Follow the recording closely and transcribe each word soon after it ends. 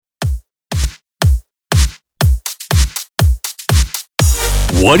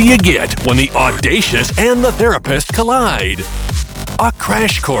What do you get when the audacious and the therapist collide? A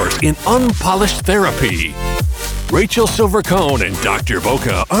crash course in unpolished therapy. Rachel Silvercone and Dr.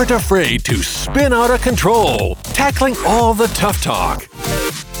 Boca aren't afraid to spin out of control, tackling all the tough talk.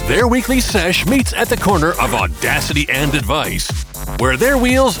 Their weekly sesh meets at the corner of audacity and advice, where their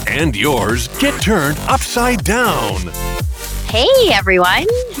wheels and yours get turned upside down. Hey everyone,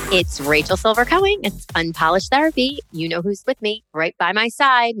 it's Rachel Silvercone. It's Unpolished Therapy. You know who's with me, right by my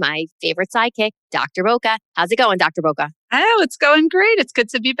side, my favorite sidekick, Dr. Boca. How's it going, Dr. Boca? Oh, it's going great. It's good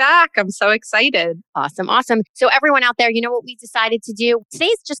to be back. I'm so excited. Awesome. So everyone out there, you know what we decided to do?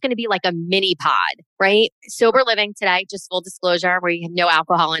 Today's just going to be like a mini pod, right? Sober living today, just full disclosure, we have no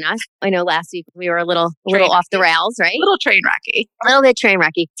alcohol in us. I know last week we were a little off the rails, right? A little train wrecky. A little bit train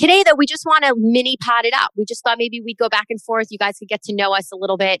wrecky. Today though, we just want to mini pod it up. We just thought maybe we'd go back and forth. You guys could get to know us a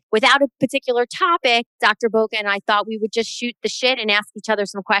little bit without a particular topic. Dr. Boca and I thought we would just shoot the shit and ask each other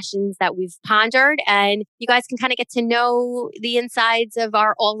some questions that we've pondered, and you guys can kind of get to know the insides of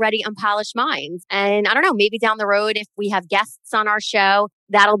our already unpolished minds. And I don't know, maybe down the road, if we have guests on our show,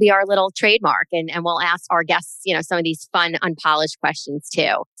 that'll be our little trademark. And we'll ask our guests, some of these fun, unpolished questions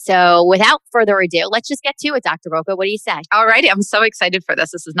too. So without further ado, let's just get to it, Dr. Boca. What do you say? All righty. I'm so excited for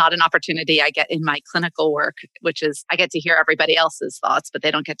this. This is not an opportunity I get in my clinical work, which is I get to hear everybody else's thoughts, but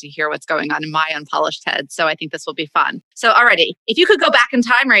they don't get to hear what's going on in my unpolished head. So I think this will be fun. So alrighty, if you could go back in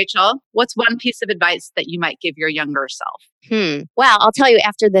time, Rachel, what's one piece of advice that you might give your younger self? Well, I'll tell you,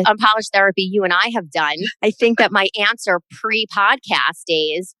 after the unpolished therapy you and I have done, I think that my answer pre-podcast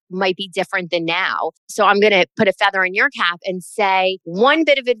days might be different than now. So I'm going to put a feather in your cap and say one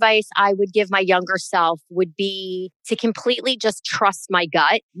bit of advice I would give my younger self would be to completely just trust my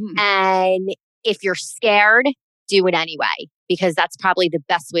gut. And if you're scared, do it anyway, because that's probably the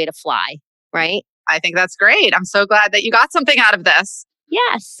best way to fly, right? I think that's great. I'm so glad that you got something out of this.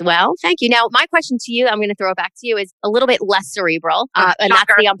 Yes. Well, thank you. Now, my question to you, I'm going to throw it back to you, is a little bit less cerebral, and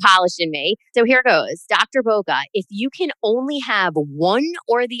that's the unpolished in me. So here goes. Dr. Boca, if you can only have one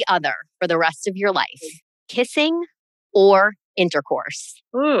or the other for the rest of your life, kissing or intercourse?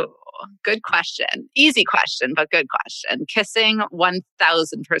 Ooh, good question. Easy question, but good question. Kissing 1000%,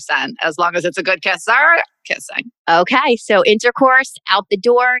 as long as it's a good kisser, kissing. Okay, so intercourse, out the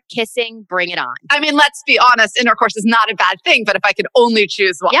door, kissing, bring it on. I mean, let's be honest, intercourse is not a bad thing, but if I could only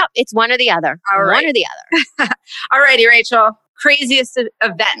choose one. Yep, it's one or the other. All right. One or the other. All righty, Rachel. Craziest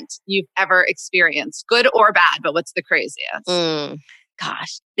event you've ever experienced, good or bad, but what's the craziest?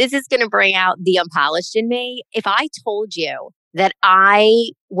 Gosh, this is going to bring out the unpolished in me. If I told you that I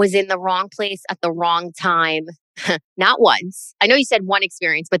was in the wrong place at the wrong time, not once. I know you said one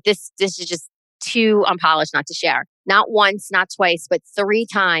experience, but this is just too unpolished not to share. Not once, not twice, but 3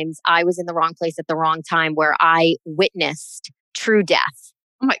 times I was in the wrong place at the wrong time where I witnessed true death.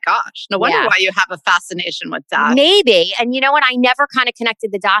 Oh my gosh. No wonder why you have a fascination with that. Maybe. And you know what? I never kind of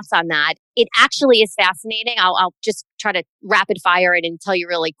connected the dots on that. It actually is fascinating. I'll just try to rapid fire it and tell you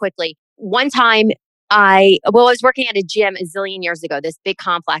really quickly. One time, I was working at a gym a zillion years ago, this big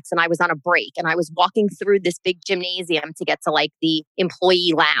complex, and I was on a break and I was walking through this big gymnasium to get to like the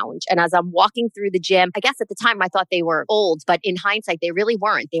employee lounge. And as I'm walking through the gym, I guess at the time I thought they were old, but in hindsight, they really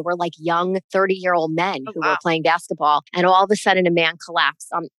weren't. They were like young 30-year-old men who were playing basketball. And all of a sudden a man collapsed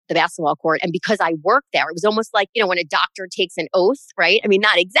on the basketball court. And because I worked there, it was almost like, when a doctor takes an oath, right? I mean,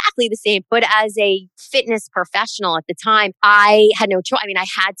 not exactly the same, but as a fitness professional at the time, I had no choice. I mean, I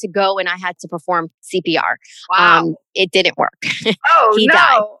had to go and I had to perform CPR. Wow. It didn't work. Oh, He no.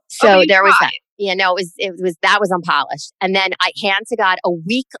 died. So there was tried. that. That was unpolished. And then hand to God, a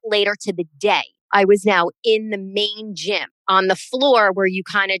week later to the day, I was now in the main gym on the floor where you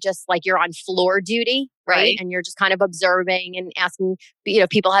kind of just like you're on floor duty, right? And you're just kind of observing and asking,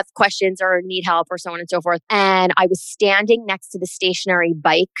 people have questions or need help or so on and so forth. And I was standing next to the stationary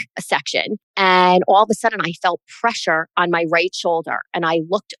bike section. And all of a sudden I felt pressure on my right shoulder. And I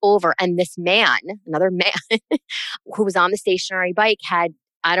looked over and this man, another man who was on the stationary bike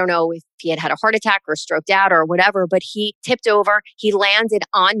I don't know if he had a heart attack or stroked out or whatever, but he tipped over, he landed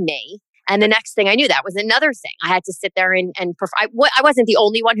on me. And the next thing I knew, that was another thing. I had to sit there and perform. I wasn't the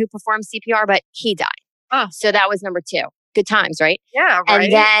only one who performed CPR, but he died. Oh. So that was number 2. Good times, right? Yeah, right.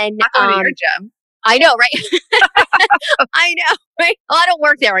 And then I go to your gym. I know, right? I know, right? Well, I don't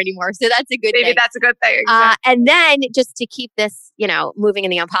work there anymore, so that's a good thing. Maybe that's a good thing. Exactly. And then just to keep this, moving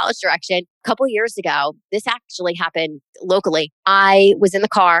in the unpolished direction, a couple of years ago, this actually happened locally. I was in the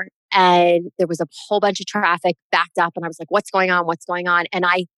car and there was a whole bunch of traffic backed up and I was like, what's going on? What's going on? And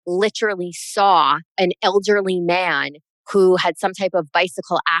I literally saw an elderly man who had some type of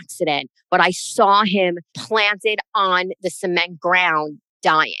bicycle accident, but I saw him planted on the cement ground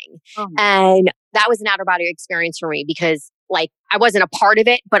dying. Oh, And that was an out of body experience for me because like I wasn't a part of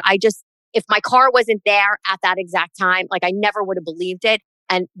it, but if my car wasn't there at that exact time, like I never would have believed it.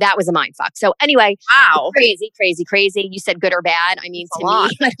 And that was a mind fuck. So anyway, wow. crazy, crazy, crazy. You said good or bad. I mean, That's to a lot.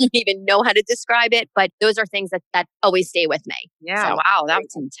 me, I don't even know how to describe it, but those are things that always stay with me. Yeah. So- Wow. That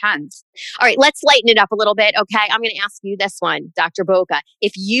was intense. All right, let's lighten it up a little bit. Okay. I'm going to ask you this one, Dr. Boca.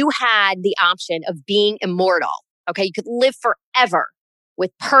 If you had the option of being immortal, okay, you could live forever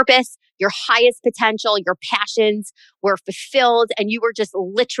with purpose, your highest potential, your passions were fulfilled, and you were just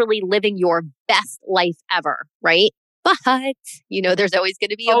literally living your best life ever, right? But, there's always going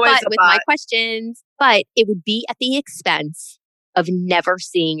to be a Always but a with my but. questions. But it would be at the expense of never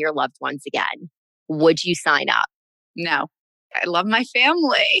seeing your loved ones again. Would you sign up? No, I love my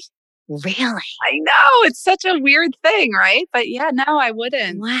family. Really? I know it's such a weird thing, right? But yeah, no, I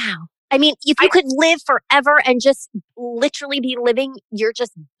wouldn't. Wow. I mean, if you could live forever and just literally be living your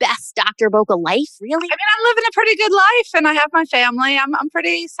just best Dr. Boca life, really? I mean, I'm living a pretty good life and I have my family. I'm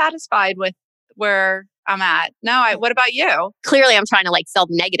pretty satisfied with where I'm at. No, what about you? Clearly, I'm trying to like sell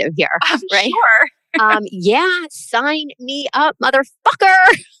the negative here, right? Sure. Yeah, sign me up,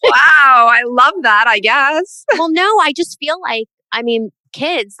 motherfucker. Wow, I love that, I guess. Well, no, I just feel like, I mean,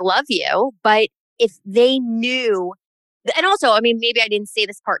 kids love you, but if they knew, and also, I mean, maybe I didn't say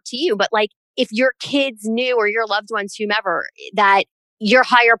this part to you, but like if your kids knew or your loved ones, whomever, that your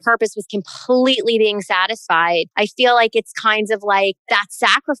higher purpose was completely being satisfied, I feel like it's kind of like that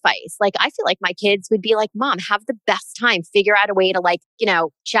sacrifice. Like, I feel like my kids would be like, Mom, have the best time, figure out a way to like,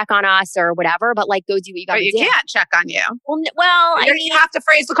 check on us or whatever, but like go do what you got to do. But you can't check on you. Well, I mean, you have to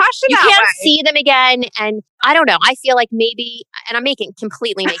phrase the question you that can't way. see them again. And I don't know. I feel like maybe, and I'm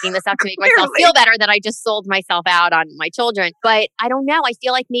completely making this up to make myself Clearly. feel better that I just sold myself out on my children. But I don't know. I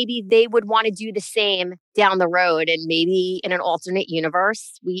feel like maybe they would want to do the same down the road. And maybe in an alternate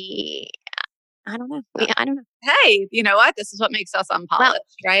universe, I don't know. I don't know. Hey, you know what? This is what makes us unpolished,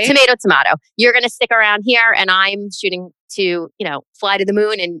 right? Tomato, tomato. You're going to stick around here and I'm shooting to, fly to the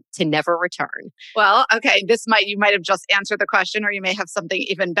moon and to never return. Well, okay. You might have just answered the question or you may have something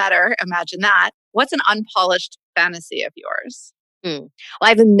even better. Imagine that. What's an unpolished fantasy of yours? Well, I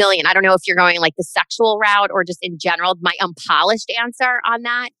have a million. I don't know if you're going like the sexual route or just in general. My unpolished answer on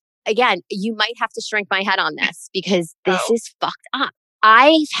that, again, you might have to shrink my head on this because this is fucked up.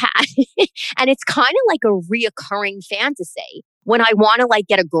 I've had, and it's kind of like a reoccurring fantasy when I want to like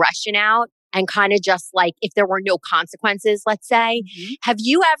get aggression out and kind of just like, if there were no consequences, let's say, have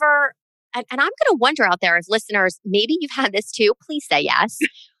you ever, and I'm going to wonder out there if listeners, maybe you've had this too, please say yes,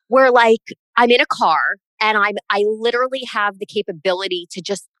 where like I'm in a car and I literally have the capability to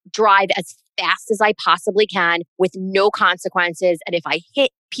just drive as fast as I possibly can with no consequences. And if I hit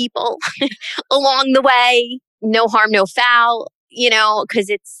people along the way, no harm, no foul, because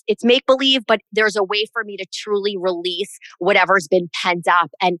it's make believe, but there's a way for me to truly release whatever's been pent up.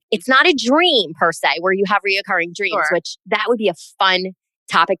 And it's not a dream per se where you have reoccurring dreams, which that would be a fun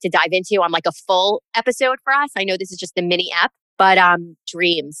topic to dive into on like a full episode for us. I know this is just a mini ep, but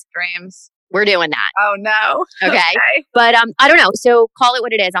dreams. We're doing that. Oh, no. Okay. But I don't know. So call it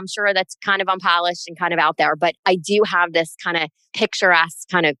what it is. I'm sure that's kind of unpolished and kind of out there, but I do have this kind of picturesque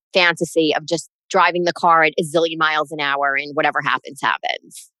kind of fantasy of just driving the car at a zillion miles an hour and whatever happens.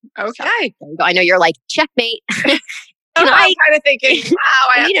 Okay. So, I know you're like, checkmate. I'm kind of thinking, wow,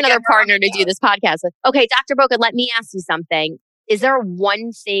 I need another partner to do this podcast with. Okay, Dr. Boca, let me ask you something. Is there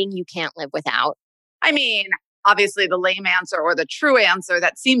one thing you can't live without? I mean, obviously the lame answer or the true answer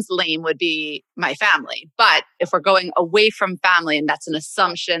that seems lame would be my family. But if we're going away from family, and that's an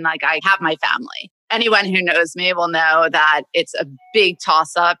assumption, like I have my family. Anyone who knows me will know that it's a big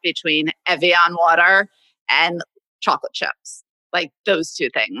toss up between Evian water and chocolate chips. Like those two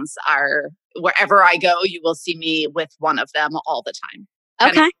things are wherever I go, you will see me with one of them all the time.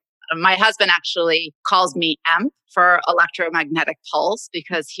 Okay. And my husband actually calls me EMP for electromagnetic pulse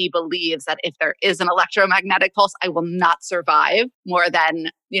because he believes that if there is an electromagnetic pulse, I will not survive more than,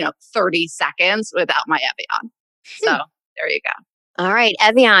 30 seconds without my Evian. So there you go. All right,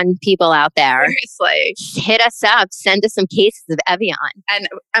 Evian people out there. Seriously. Hit us up. Send us some cases of Evian. And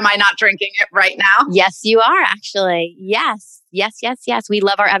am I not drinking it right now? Yes, you are actually. Yes. We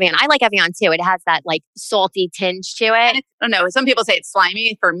love our Evian. I like Evian too. It has that like salty tinge to it. I don't know. Some people say it's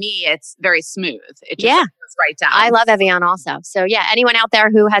slimy. For me, it's very smooth. It just goes right down. I love Evian also. So yeah, anyone out there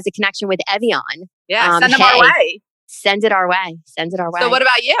who has a connection with Evian. Send them our way. Send it our way. So what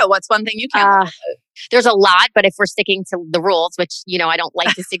about you? What's one thing you can't live with? There's a lot, but if we're sticking to the rules, which, I don't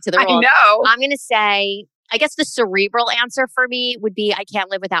like to stick to the rules. I know. I'm going to say I guess the cerebral answer for me would be I can't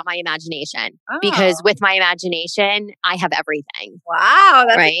live without my imagination because Oh, with my imagination, I have everything, wow.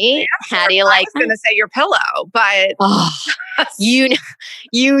 That's a right? good How answer. do you I like was going to say your pillow, but Oh, you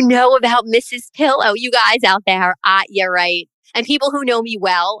you know about Mrs. Pillow, you guys out there. You're right. And people who know me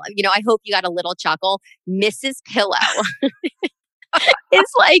well, I hope you got a little chuckle. Mrs. Pillow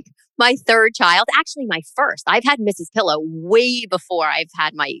is like my third child, actually my first. I've had Mrs. Pillow way before I've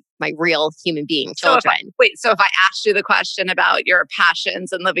had my real human being children. So if I asked you the question about your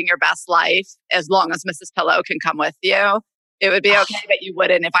passions and living your best life, as long as Mrs. Pillow can come with you, it would be okay, but you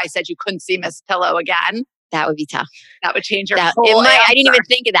wouldn't if I said you couldn't see Miss Pillow again. That would be tough. That would change your I whole didn't even answer.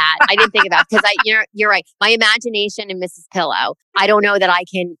 think of that. I didn't think of that because you're right. My imagination and Mrs. Pillow. I don't know that I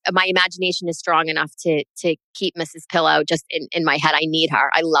can. My imagination is strong enough to keep Mrs. Pillow just in my head. I need her.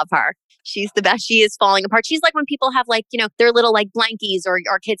 I love her. She's the best. She is falling apart. She's like when people have like their little like blankies or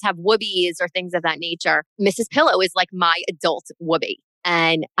our kids have whoobies or things of that nature. Mrs. Pillow is like my adult whoobie.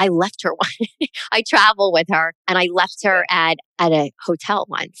 And I left her one. I travel with her, and I left her at a hotel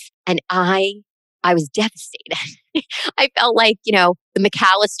once, and I was devastated. I felt like, the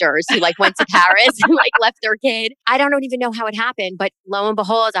McAllisters who like went to Paris and like left their kid. I don't even know how it happened, but lo and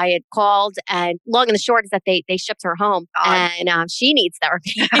behold, I had called, and long and the short is that they shipped her home, and she needs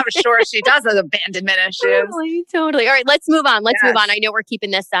therapy. I'm sure she does have abandonment issues. Totally. All right, let's move on. Let's move on. I know we're keeping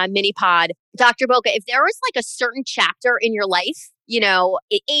this mini pod. Dr. Boca, if there was like a certain chapter in your life,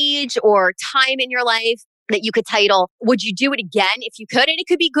 age or time in your life that you could title, would you do it again if you could? And it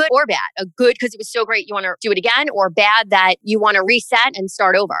could be good or bad. A good because it was so great you want to do it again, or bad that you want to reset and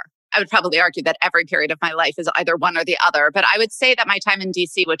start over. I would probably argue that every period of my life is either one or the other. But I would say that my time in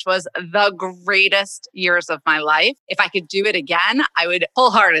DC, which was the greatest years of my life, if I could do it again, I would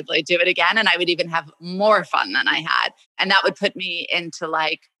wholeheartedly do it again. And I would even have more fun than I had. And that would put me into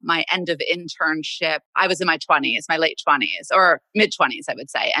like my end of internship. I was in my 20s, my late 20s or mid 20s, I would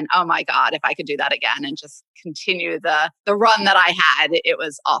say. And oh my God, if I could do that again and just continue the run that I had, it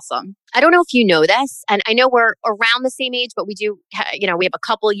was awesome. I don't know if you know this, and I know we're around the same age, but we do, we have a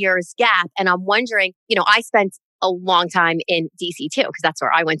couple years gap. And I'm wondering, I spent a long time in DC too, because that's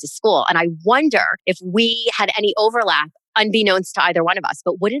where I went to school. And I wonder if we had any overlap unbeknownst to either one of us.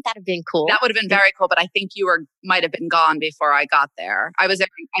 But wouldn't that have been cool? That would have been very cool. But I think you might have been gone before I got there. I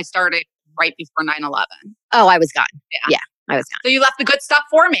started right before 9/11. Oh, I was gone. Yeah. I was gone. So you left the good stuff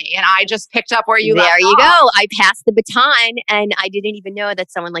for me, and I just picked up where you left off. There you go. I passed the baton, and I didn't even know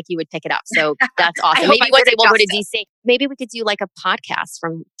that someone like you would pick it up. So that's awesome. Maybe one day we'll go to DC. Maybe we could do like a podcast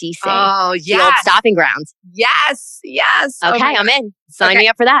from DC. Oh, yeah. The old stopping grounds. Yes. Okay, I'm in. Sign me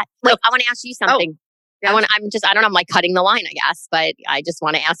up for that. Wait, I want to ask you something. Yeah. I don't know, I'm like cutting the line, I guess, but I just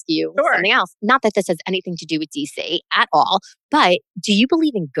want to ask you something else. Not that this has anything to do with DC at all, but do you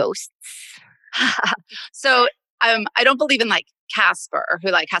believe in ghosts? So I don't believe in like Casper, who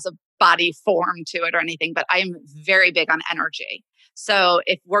like has a body form to it or anything, but I'm very big on energy. So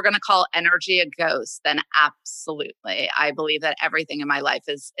if we're going to call energy a ghost, then absolutely. I believe that everything in my life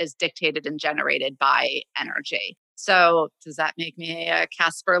is dictated and generated by energy. So does that make me a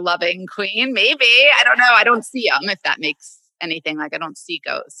Casper loving queen? Maybe. I don't know. I don't see them, if that makes anything. Like I don't see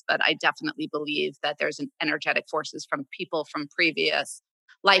ghosts, but I definitely believe that there's an energetic forces from people from previous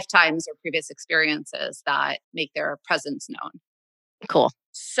lifetimes or previous experiences that make their presence known. Cool.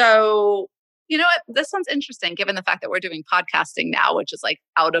 So, you know what? This one's interesting given the fact that we're doing podcasting now, which is like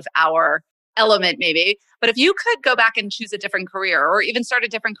out of our element maybe. But if you could go back and choose a different career or even start a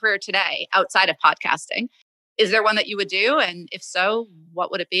different career today outside of podcasting, is there one that you would do? And if so,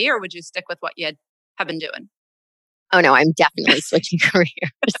 what would it be? Or would you stick with what you have been doing? Oh no, I'm definitely switching careers.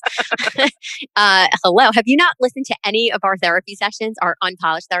 Hello. Have you not listened to any of our therapy sessions, our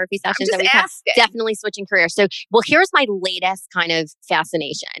unpolished therapy sessions that we've had? Definitely switching careers. So, here's my latest kind of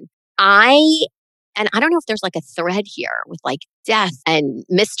fascination. I don't know if there's like a thread here with like death and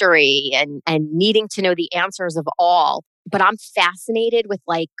mystery and needing to know the answers of all. But I'm fascinated with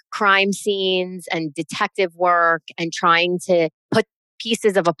like crime scenes and detective work and trying to put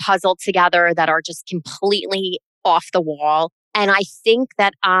pieces of a puzzle together that are just completely off the wall. And I think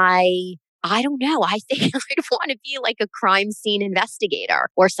that I don't know. I think I'd want to be like a crime scene investigator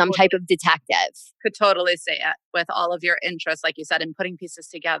or some type of detective. Could totally see it with all of your interests, like you said, in putting pieces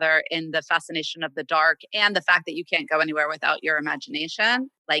together in the fascination of the dark and the fact that you can't go anywhere without your imagination.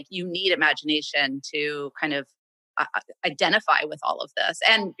 Like you need imagination to kind of identify with all of this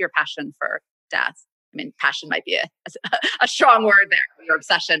and your passion for death. I mean, passion might be a strong word there, your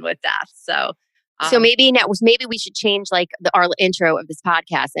obsession with death. So maybe we should change like our intro of this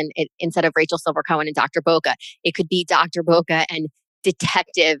podcast, and instead of Rachel Silver Cohen and Dr. Boca, it could be Dr. Boca and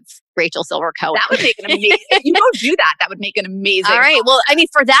detective Rachel Silver Cohen. That would make an amazing, if you don't do that, that would make an amazing. All right. Well, I mean,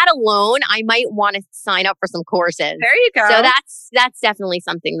 for that alone, I might want to sign up for some courses. There you go. So that's definitely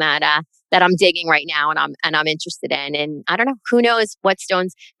something that I'm digging right now and I'm interested in. And I don't know, who knows what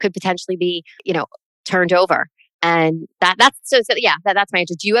stones could potentially be, turned over. And that's my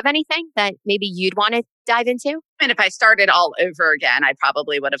interest. Do you have anything that maybe you'd want to dive into? I mean, if I started all over again, I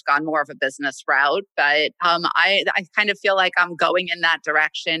probably would have gone more of a business route. But I kind of feel like I'm going in that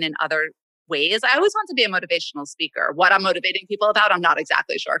direction in other ways. I always want to be a motivational speaker. What I'm motivating people about, I'm not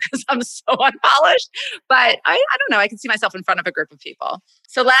exactly sure because I'm so unpolished. But I don't know. I can see myself in front of a group of people.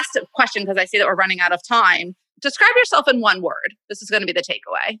 So last question, because I see that we're running out of time. Describe yourself in one word. This is going to be the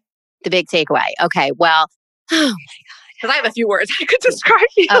takeaway. The big takeaway. Okay. Well, oh my God. Because I have a few words I could describe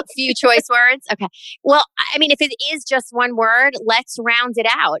you. A few choice words. Okay. Well, I mean, if it is just one word, let's round it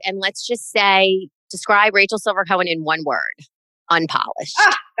out and let's just say, describe Rachel Silver Cohen in one word: unpolished.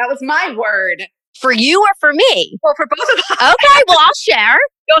 That was my word. For you or for me? Well, for both of us. Okay. Well, I'll share.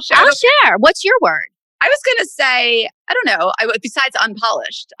 You'll share. I'll share. What's your word? I was going to say, I don't know. Besides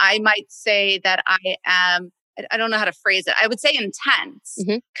unpolished, I might say that I am, I don't know how to phrase it. I would say intense,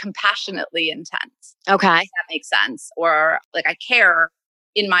 compassionately intense. Okay. If that makes sense. Or like I care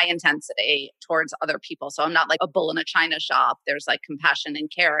in my intensity towards other people. So I'm not like a bull in a china shop. There's like compassion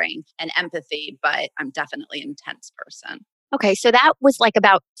and caring and empathy, but I'm definitely an intense person. Okay, so that was like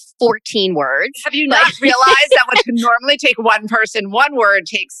about 14 words. Have you not realized that what could normally take one person, one word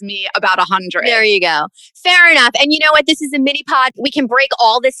takes me about 100? There you go. Fair enough. And you know what? This is a mini pod. We can break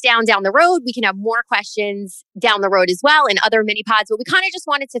all this down the road. We can have more questions down the road as well in other mini pods. But we kind of just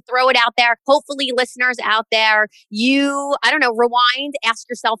wanted to throw it out there. Hopefully, listeners out there, rewind, ask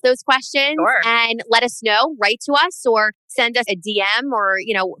yourself those questions and let us know. Write to us or send us a DM or,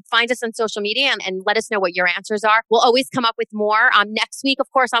 find us on social media and let us know what your answers are. We'll always come up with more. Next week,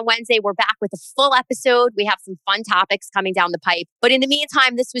 of course, on Wednesday, we're back with a full episode. We have some fun topics coming down the pipe. But in the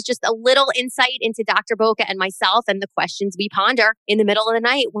meantime, this was just a little insight into Dr. Boca and myself and the questions we ponder in the middle of the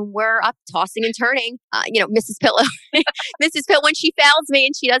night when we're up tossing and turning. Mrs. Pillow, Mrs. Pillow, when she fails me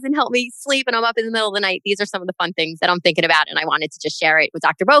and she doesn't help me sleep and I'm up in the middle of the night. These are some of the fun things that I'm thinking about. And I wanted to just share it with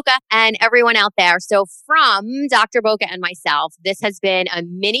Dr. Boca and everyone out there. So from Dr. Boca and myself, this has been a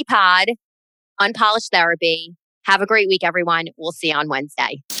mini pod, Unpolished Therapy. Have a great week, everyone. We'll see you on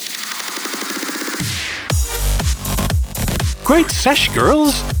Wednesday. Great sesh,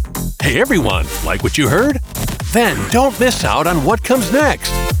 girls! Hey, everyone, like what you heard? Then don't miss out on what comes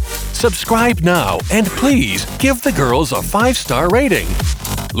next. Subscribe now and please give the girls a 5-star rating.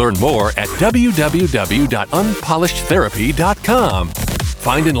 Learn more at www.unpolishedtherapy.com.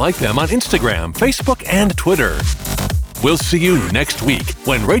 Find and like them on Instagram, Facebook, and Twitter. We'll see you next week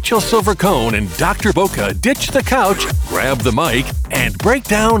when Rachel Silver Cohen and Dr. Boca ditch the couch, grab the mic, and break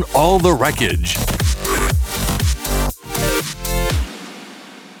down all the wreckage.